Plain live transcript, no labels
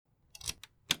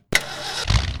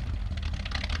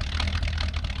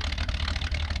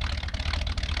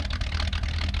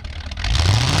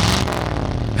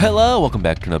Hello, welcome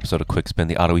back to an episode of Quick Spin,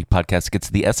 the Autoweek podcast that gets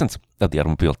to the essence of the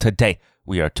automobile. Today,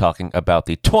 we are talking about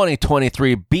the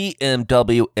 2023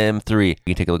 BMW M3. You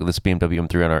can take a look at this BMW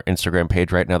M3 on our Instagram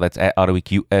page right now. That's at Autoweek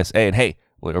USA. And hey,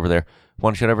 wait over there. Why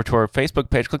don't you head over to our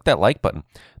Facebook page, click that like button.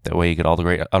 That way you get all the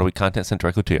great Autoweek content sent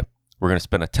directly to you. We're going to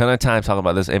spend a ton of time talking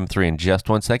about this M3 in just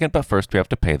 1 second, but first we have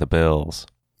to pay the bills.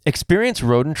 Experience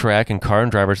Road and Track and Car and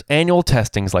Driver's annual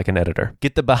testings like an editor.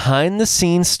 Get the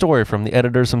behind-the-scenes story from the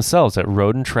editors themselves at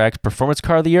Road and Track's Performance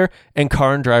Car of the Year and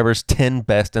Car and Driver's 10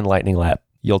 Best in Lightning Lap.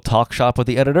 You'll talk shop with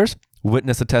the editors,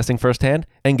 witness the testing firsthand,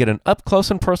 and get an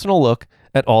up-close and personal look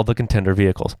at all the contender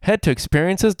vehicles. Head to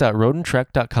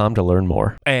experiences.roadandtrack.com to learn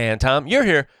more. And Tom, you're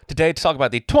here today to talk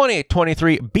about the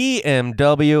 2023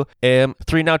 BMW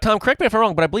M3. Now, Tom, correct me if I'm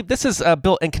wrong, but I believe this is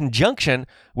built in conjunction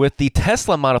with the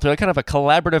Tesla Model 3, like kind of a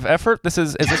collaborative effort. Is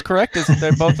this correct?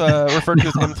 They're both referred to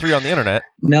as M3 on the internet?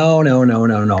 No.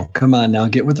 Come on now,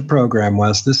 get with the program,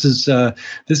 Wes. This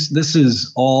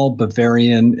is all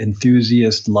Bavarian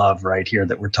enthusiast love right here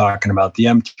that we're talking about. The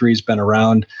M3's been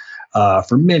around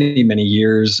for many, many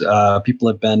years. People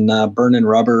have been burning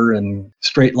rubber and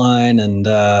straight line and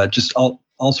just all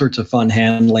sorts of fun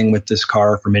handling with this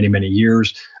car for many, many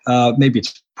years. Maybe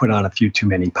it's put on a few too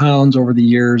many pounds over the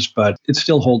years, but it's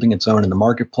still holding its own in the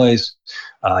marketplace.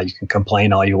 You can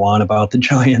complain all you want about the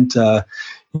giant, the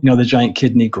giant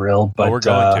kidney grill. But we're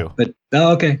going to.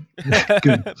 Okay,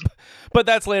 good. But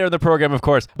that's later in the program, of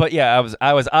course. But yeah,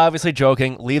 I was obviously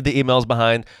joking. Leave the emails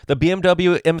behind. The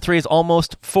BMW M3 is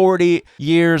almost 40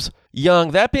 years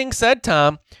young. That being said,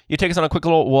 Tom, you take us on a quick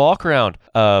little walk around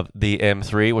of the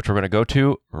M3, which we're going to go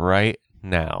to right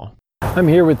now. I'm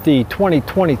here with the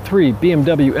 2023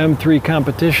 BMW M3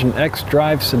 Competition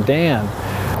xDrive sedan.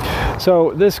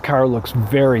 So this car looks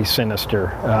very sinister,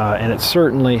 and it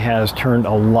certainly has turned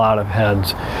a lot of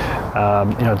heads.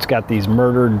 It's got these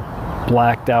murdered,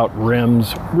 blacked out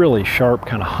rims, really sharp,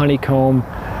 kind of honeycomb.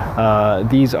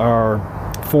 These are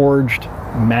forged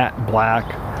matte black,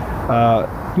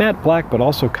 but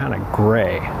also kind of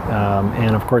gray.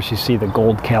 And of course you see the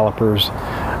gold calipers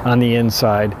on the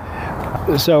inside.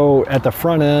 So at the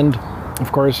front end,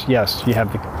 of course, yes, you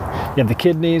have the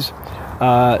kidneys.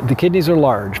 The kidneys are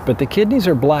large, but the kidneys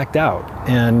are blacked out,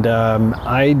 and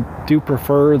I do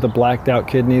prefer the blacked out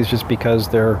kidneys just because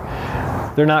they're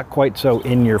not quite so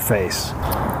in your face.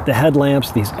 The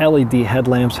headlamps, these LED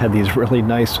headlamps, had these really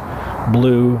nice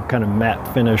blue kind of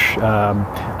matte finish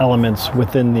elements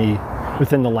within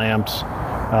the lamps.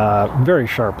 Very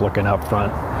sharp looking up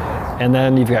front. And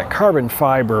then you've got carbon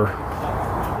fiber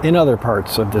in other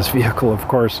parts of this vehicle, of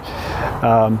course.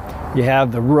 You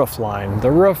have the roof line.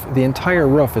 The entire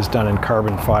roof is done in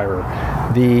carbon fiber.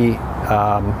 The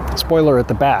spoiler at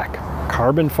the back,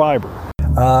 carbon fiber.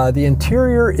 The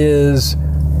interior is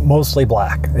mostly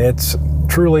black. It's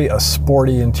truly a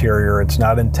sporty interior. It's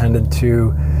not intended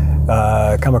to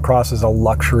come across as a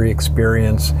luxury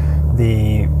experience.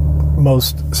 The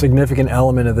most significant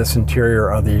element of this interior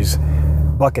are these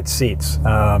bucket seats.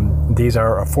 These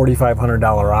are a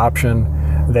 $4,500 option.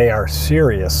 They are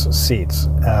serious seats.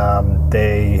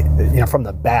 They, from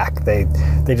the back, they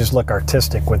just look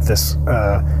artistic with this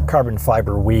carbon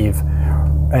fiber weave.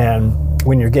 And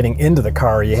when you're getting into the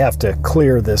car, you have to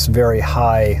clear this very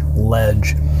high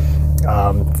ledge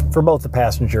for both the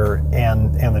passenger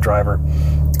and the driver.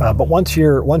 But once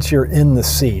you're in the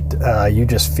seat, you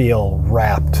just feel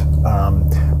wrapped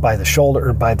by the shoulder,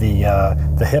 or by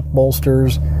the hip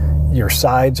bolsters. Your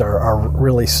sides are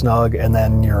really snug, and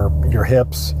then your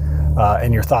hips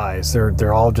and your thighs,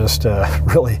 they're all just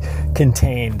really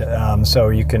contained. So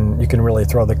you can really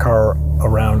throw the car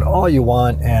around all you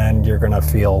want, and you're going to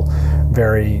feel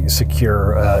very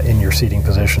secure in your seating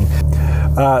position.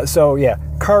 So yeah,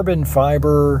 carbon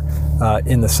fiber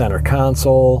in the center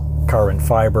console, carbon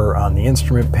fiber on the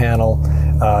instrument panel.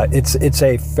 It's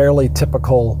a fairly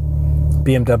typical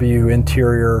BMW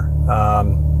interior,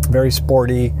 very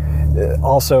sporty.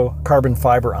 Also carbon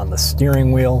fiber on the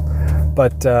steering wheel.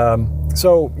 But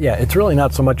so yeah, it's really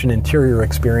not so much an interior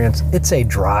experience, it's a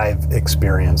drive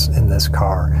experience in this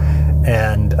car.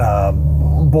 And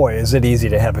boy, is it easy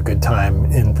to have a good time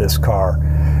in this car.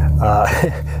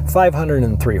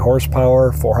 503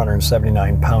 horsepower,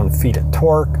 479 pound-feet of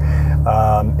torque.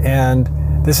 And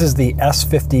this is the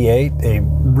S58, a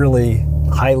really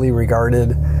highly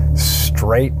regarded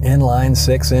straight inline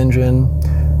six engine,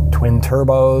 twin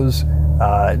turbos,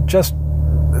 just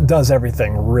does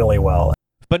everything really well.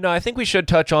 But no, I think we should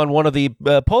touch on one of the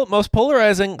most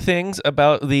polarizing things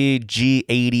about the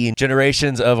G80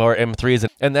 generations of our M3s,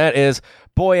 and that is,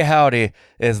 boy howdy,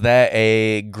 is that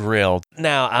a grill.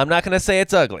 Now, I'm not going to say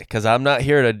it's ugly because I'm not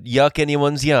here to yuck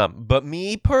anyone's yum, but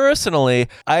me personally,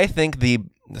 I think the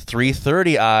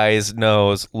 330i's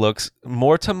nose looks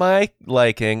more to my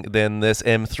liking than this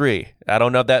M3. I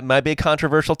don't know if that might be a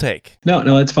controversial take.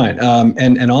 No, it's fine.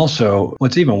 And also,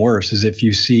 what's even worse is if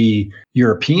you see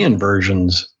European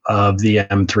versions of the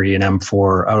M3 and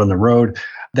M4 out on the road,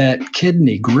 that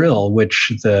kidney grille, which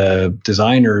the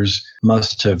designers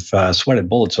must have sweated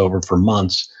bullets over for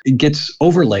months, it gets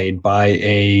overlaid by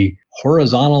a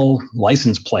horizontal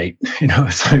license plate.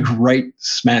 It's like right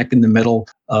smack in the middle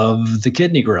of the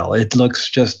kidney grille. It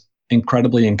looks just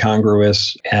incredibly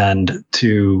incongruous. And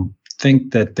to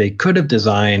think that they could have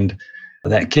designed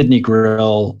that kidney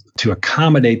grille to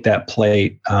accommodate that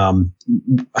plate, how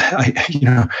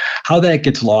that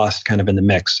gets lost kind of in the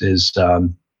mix is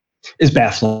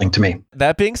baffling to me.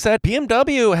 That being said,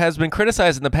 BMW has been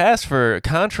criticized in the past for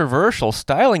controversial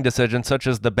styling decisions such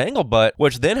as the bangle butt,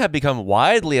 which then have become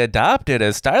widely adopted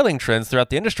as styling trends throughout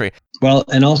the industry. Well,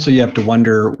 and also you have to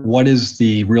wonder, what is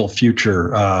the real future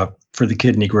for the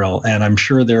kidney grille? And I'm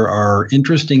sure there are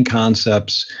interesting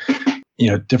concepts,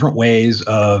 different ways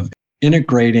of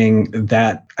integrating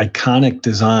that iconic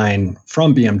design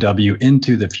from BMW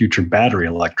into the future battery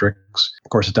electrics.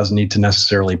 Of course, it doesn't need to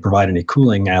necessarily provide any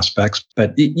cooling aspects,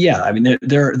 but yeah, I mean,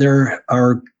 there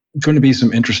are going to be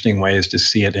some interesting ways to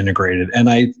see it integrated. And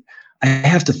I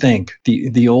have to think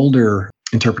the older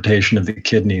interpretation of the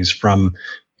kidneys from,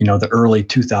 the early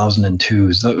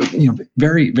 2002s,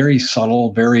 very, very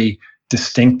subtle, very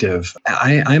distinctive.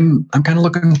 I'm kind of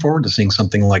looking forward to seeing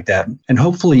something like that, and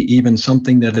hopefully even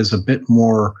something that is a bit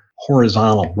more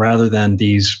horizontal rather than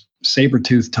these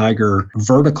saber-toothed tiger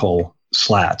vertical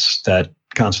slats that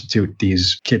constitute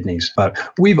these kidneys. But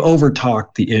we've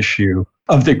overtalked the issue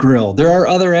of the grille. There are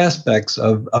other aspects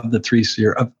of the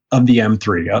the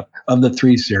M3 of the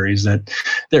 3 Series that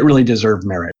really deserve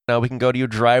merit. Now we can go to you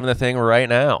driving the thing right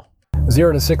now.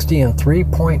 0 to 60 in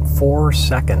 3.4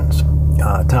 seconds.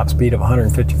 Top speed of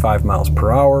 155 miles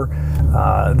per hour.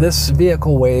 This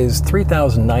vehicle weighs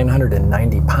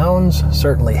 3,990 pounds,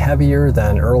 certainly heavier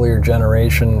than earlier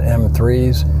generation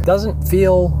M3s. Doesn't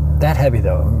feel that heavy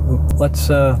though.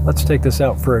 Let's take this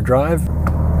out for a drive.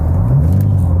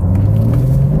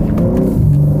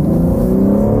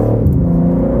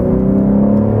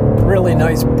 Really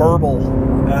nice burble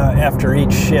after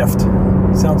each shift.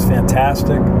 Sounds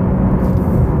fantastic.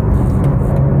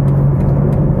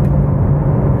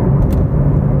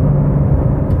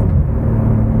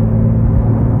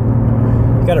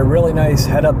 Got a really nice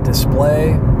head-up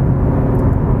display,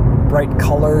 bright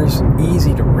colors,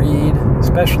 easy to read,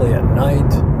 especially at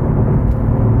night.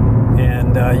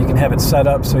 And you can have it set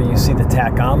up so you see the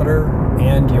tachometer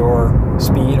and your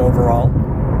speed overall.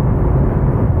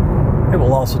 It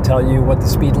will also tell you what the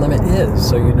speed limit is,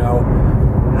 so you know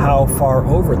how far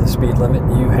over the speed limit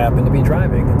you happen to be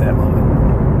driving at that moment.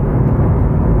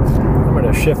 I'm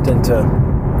going to shift into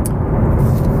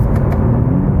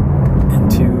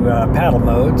paddle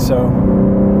mode, so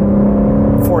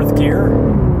 4th gear.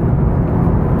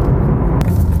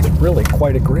 It's really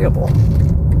quite agreeable.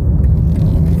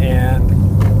 And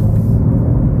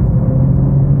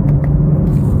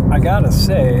I gotta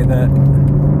say that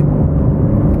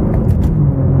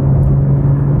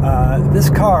this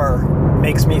car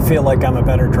makes me feel like I'm a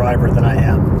better driver than I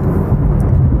am.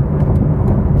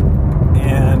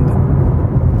 And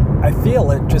I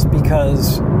feel it just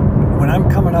because when I'm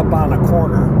coming up on a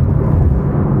corner,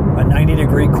 a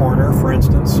 90-degree corner, for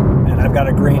instance, and I've got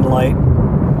a green light,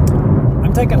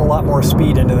 I'm taking a lot more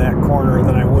speed into that corner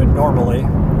than I would normally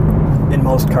in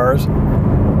most cars.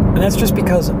 And that's just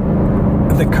because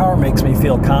the car makes me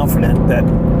feel confident that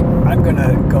I'm going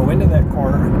to go into that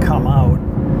corner and come out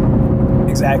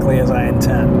exactly as I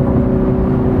intend.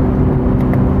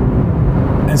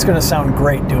 And it's going to sound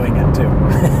great doing it, too.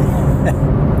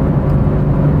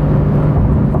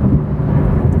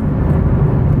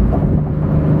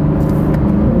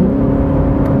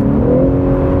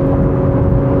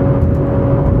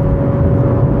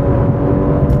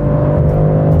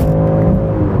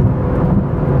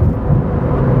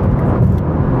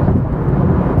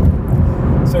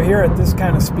 At this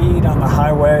kind of speed on the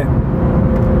highway,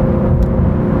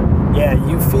 yeah,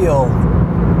 you feel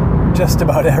just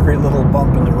about every little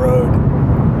bump in the road,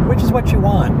 which is what you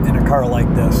want in a car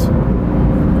like this.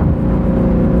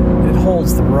 It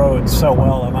holds the road so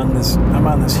well. I'm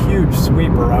on this huge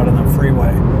sweeper out on the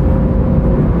freeway,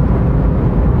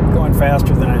 going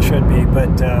faster than I should be,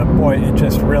 but boy, it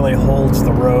just really holds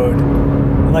the road.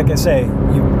 And like I say,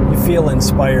 you feel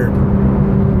inspired.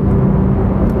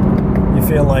 You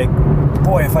feel like,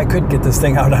 boy, if I could get this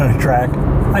thing out on a track,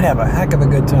 I'd have a heck of a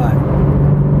good time.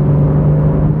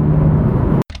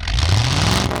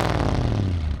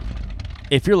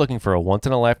 If you're looking for a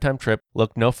once-in-a-lifetime trip,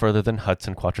 look no further than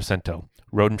Hudson Quattrocento.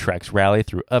 Road and Track's rally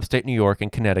through upstate New York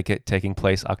and Connecticut, taking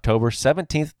place October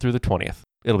 17th through the 20th.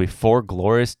 It'll be 4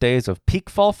 glorious days of peak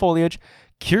fall foliage,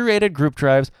 curated group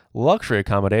drives, luxury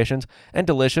accommodations, and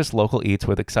delicious local eats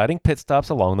with exciting pit stops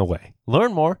along the way.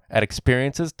 Learn more at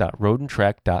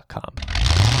experiences.roadandtrack.com.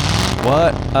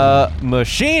 What a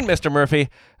machine, Mr. Murphy.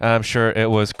 I'm sure it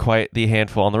was quite the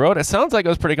handful on the road. It sounds like it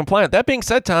was pretty compliant. That being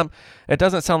said, Tom, it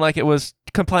doesn't sound like it was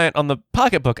compliant on the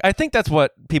pocketbook. I think that's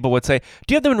what people would say.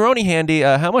 Do you have the Monroney handy?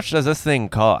 How much does this thing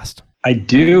cost? I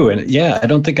do. And yeah, I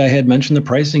don't think I had mentioned the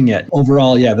pricing yet.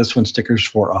 Overall, yeah, this one stickers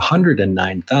for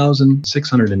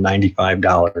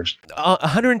 $109,695.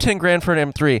 110 grand for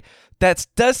an M3. That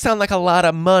does sound like a lot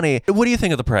of money. What do you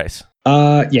think of the price?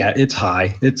 Yeah, it's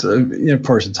high. It's of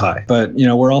course it's high, but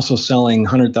we're also selling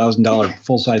 $100,000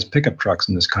 full-size pickup trucks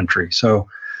in this country. So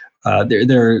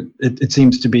it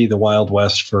seems to be the Wild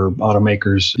West for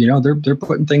automakers. They're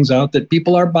putting things out that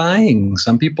people are buying.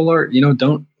 Some people are,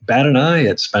 don't bat an eye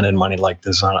at spending money like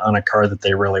this on a car that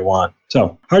they really want.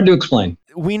 So hard to explain.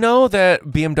 We know that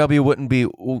BMW wouldn't be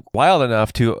wild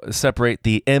enough to separate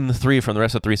the M3 from the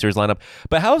rest of the 3 Series lineup,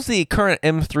 but how's the current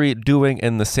M3 doing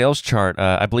in the sales chart?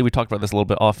 I believe we talked about this a little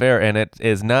bit off air, and it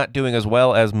is not doing as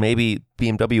well as maybe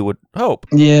BMW would hope.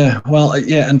 Yeah, well,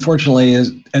 unfortunately,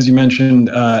 as you mentioned,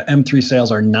 M3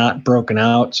 sales are not broken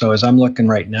out. So as I'm looking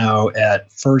right now at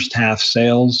first half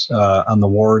sales on the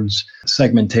Ward's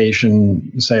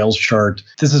segmentation sales chart,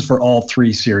 this is for all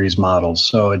 3 Series models.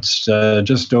 So it's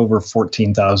just over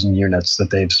 14,000 units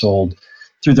that they've sold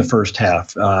through the first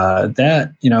half. Not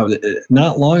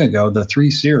long ago, the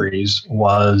 3 Series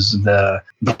was the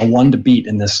one to beat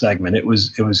in this segment. It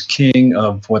was king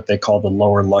of what they call the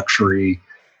lower luxury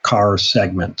car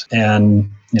segment. And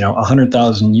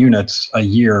 100,000 units a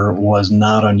year was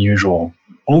not unusual.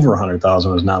 Over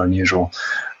 100,000 was not unusual.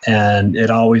 And it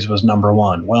always was number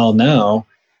one. Well, now,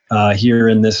 here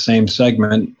in this same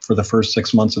segment, for the first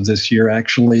 6 months of this year,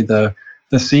 actually the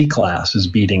C class is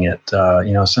beating it,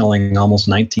 selling almost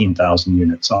 19,000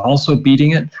 units. Also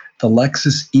beating it, the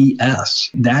Lexus ES.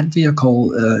 That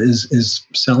vehicle is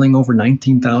selling over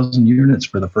 19,000 units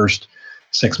for the first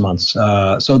 6 months.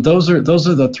 So those are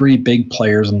the 3 big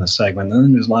players in the segment. And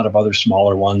then there's a lot of other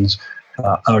smaller ones.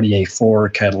 Audi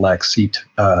A4, Cadillac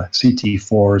CT4,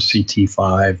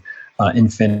 CT5,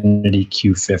 Infiniti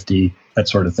Q50, that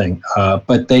sort of thing.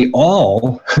 But they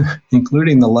all,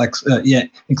 including the Lexus,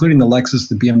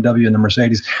 the BMW, and the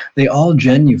Mercedes, they all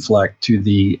genuflect to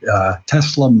the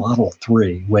Tesla Model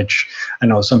 3, which I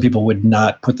know some people would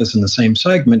not put this in the same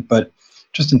segment, but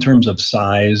just in terms of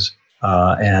size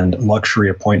and luxury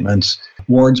appointments,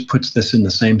 Ward's puts this in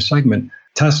the same segment.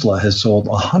 Tesla has sold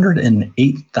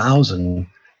 108,000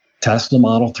 Tesla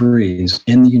Model 3s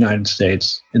in the United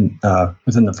States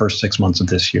within the first 6 months of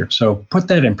this year. So put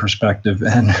that in perspective,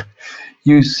 and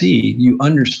you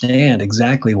understand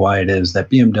exactly why it is that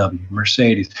BMW,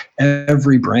 Mercedes,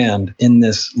 every brand in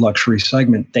this luxury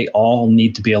segment, they all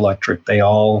need to be electric. They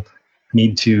all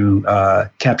need to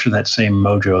capture that same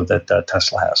mojo that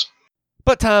Tesla has.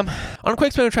 But Tom, on a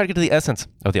quick spin, we'll try to get to the essence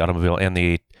of the automobile, and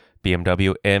the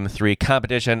BMW M3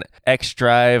 Competition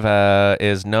xDrive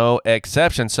is no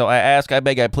exception. So I ask, I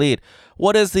beg, I plead,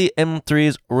 what is the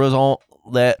M3's raison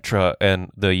d'etre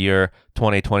in the year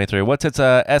 2023? What's its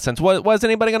essence? Why is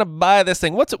anybody going to buy this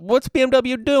thing? What's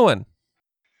BMW doing?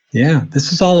 Yeah,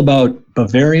 this is all about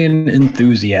Bavarian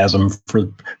enthusiasm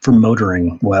for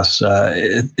motoring, Wes.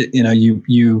 You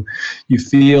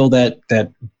feel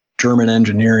that German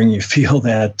engineering, you feel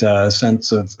that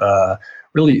sense of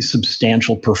really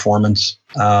substantial performance.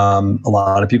 A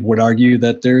lot of people would argue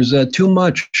that there's too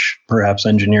much, perhaps,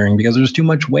 engineering because there's too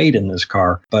much weight in this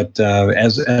car. But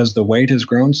as the weight has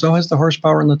grown, so has the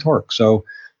horsepower and the torque. So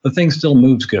the thing still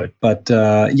moves good. But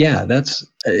that's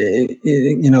there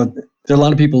are a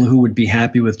lot of people who would be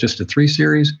happy with just a 3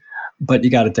 Series, but you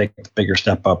got to take the bigger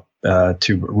step up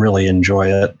to really enjoy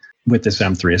it with this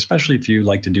M3, especially if you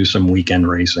like to do some weekend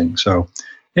racing. So.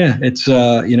 Yeah, it's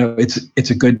it's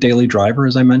a good daily driver,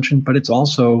 as I mentioned, but it's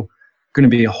also going to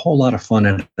be a whole lot of fun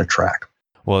at the track.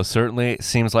 Well, it certainly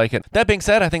seems like it. That being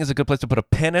said, I think it's a good place to put a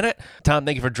pin in it. Tom,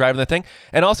 thank you for driving the thing.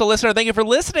 And also, listener, thank you for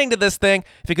listening to this thing.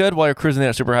 If you could, while you're cruising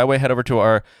that superhighway, head over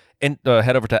to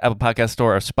Apple Podcast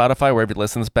Store or Spotify, wherever you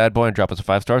listen to this bad boy, and drop us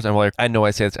 5 stars. And I know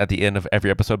I say this at the end of every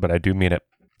episode, but I do mean it.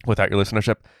 Without your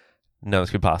listenership, none of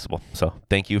this could be possible. So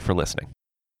thank you for listening.